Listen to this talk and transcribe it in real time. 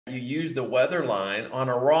You use the weather line on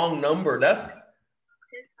a wrong number. That's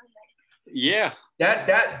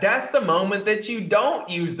that's the moment that you don't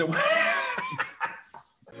use the.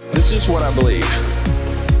 This is what I believe.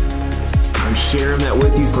 I'm sharing that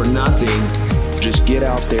with you for nothing. Just get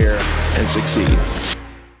out there and succeed. No,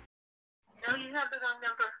 you have the wrong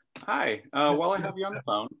number. Hi. While I have you on the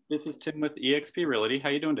phone, this is Tim with eXp Realty. How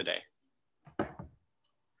you doing today?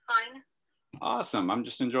 Fine. Awesome. I'm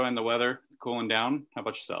just enjoying the weather, cooling down. How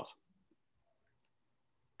about yourself?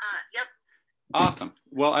 Yep. Awesome.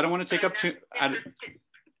 Well, I don't want to take up too.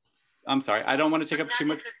 I'm sorry. I don't want to take up too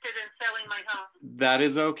much. Interested in selling my home. That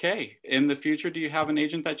is okay. In the future, do you have an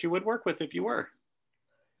agent that you would work with if you were?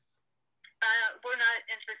 We're not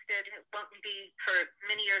interested. It won't be for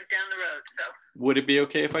many years down the road. So. Would it be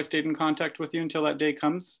okay if I stayed in contact with you until that day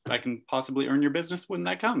comes? I can possibly earn your business when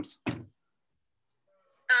that comes. Well,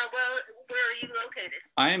 where are you located?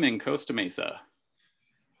 I am in Costa Mesa.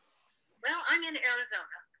 Well, I'm in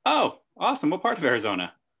Arizona. Oh, awesome. What part of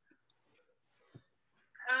Arizona?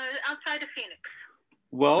 Outside of Phoenix.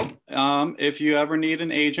 Well, if you ever need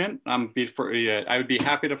an agent, I would be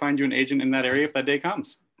happy to find you an agent in that area if that day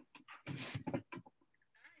comes.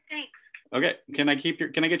 Thanks. Okay. Can I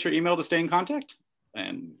get your email to stay in contact?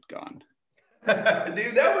 And gone.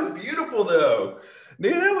 Dude, that was beautiful though.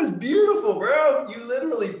 Dude, that was beautiful, bro. You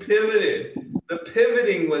literally pivoted. The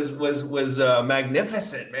pivoting was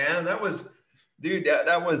magnificent, man. That was, dude.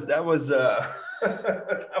 That was that was good.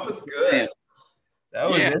 That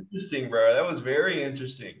was interesting, bro. That was very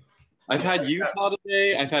interesting. I've had Utah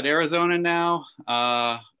today. I've had Arizona now.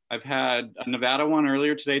 I've had a Nevada one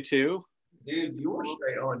earlier today too. Dude, you were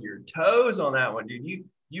straight on your toes on that one, dude.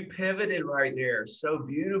 You pivoted right there so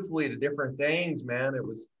beautifully to different things, man. It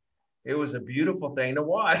was a beautiful thing to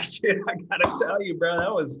watch. Dude, I gotta tell you, bro,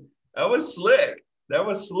 that was slick. That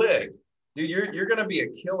was slick. Dude, you're gonna be a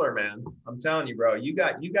killer, man. I'm telling you, bro. You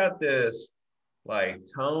got this like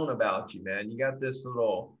tone about you, man. You got this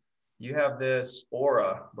you have this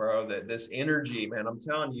aura, bro, this energy, man. I'm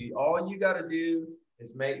telling you, all you got to do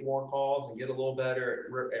is make more calls and get a little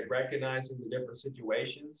better at recognizing the different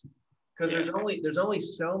situations. Because there's only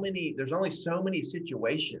so many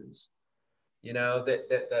situations, you know,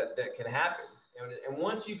 that can happen. And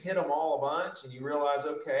once you've hit them all a bunch and you realize,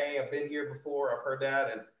 okay, I've been here before, I've heard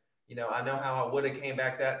that, and you know, I know how I would have came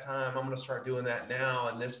back that time. I'm going to start doing that now,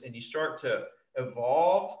 and you start to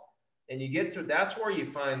evolve, and you get to, that's where you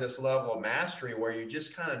find this level of mastery where you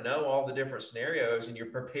just kind of know all the different scenarios and you're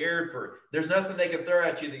prepared for, there's nothing they can throw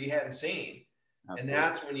at you that you hadn't seen. Absolutely. And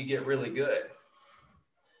that's when you get really good.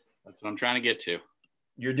 That's what I'm trying to get to.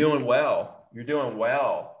 You're doing well. You're doing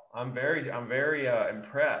well. I'm very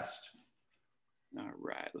impressed. All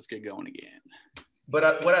right, let's get going again.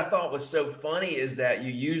 But what I thought was so funny is that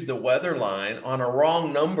you use the weather line on a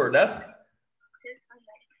wrong number. That's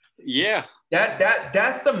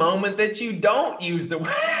that's the moment that you don't use the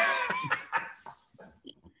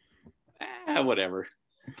whatever.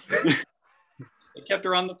 I kept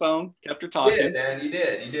her on the phone, kept her talking. You did, man. You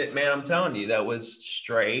did, man. I'm telling you, that was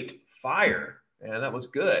straight fire, man. That was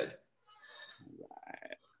good.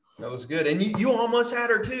 Right. That was good. And you almost had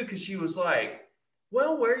her too, because she was like,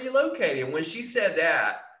 well, where are you located? And when she said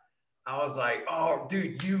that, I was like, oh,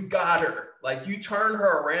 dude, you got her. Like, you turned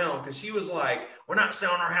her around, because she was like, we're not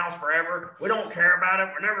selling our house forever. We don't care about it.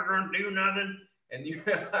 We're never going to do nothing. And you're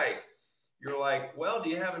like, well, do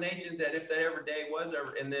you have an agent that if that ever day was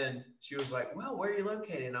ever? And then she was like, well, where are you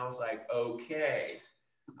located? And I was like, okay.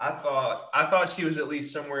 I thought she was at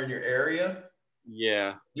least somewhere in your area.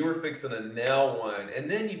 Yeah. You were fixing to nail one. And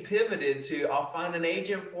then you pivoted to, I'll find an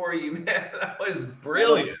agent for you. Man, that was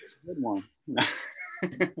brilliant. Good ones.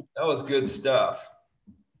 That was good stuff.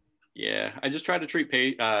 Yeah. I just try to treat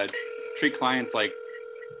clients like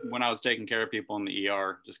when I was taking care of people in the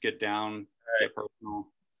ER. Just get down, get personal.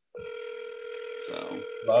 So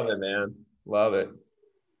love it, man. Love it.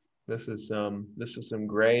 This is some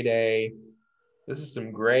grade A. This is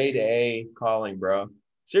some grade A calling, bro.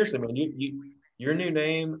 Seriously, man. Your new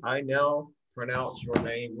name, I now pronounce your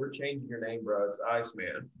name. We're changing your name, bro. It's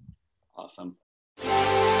Iceman. Awesome.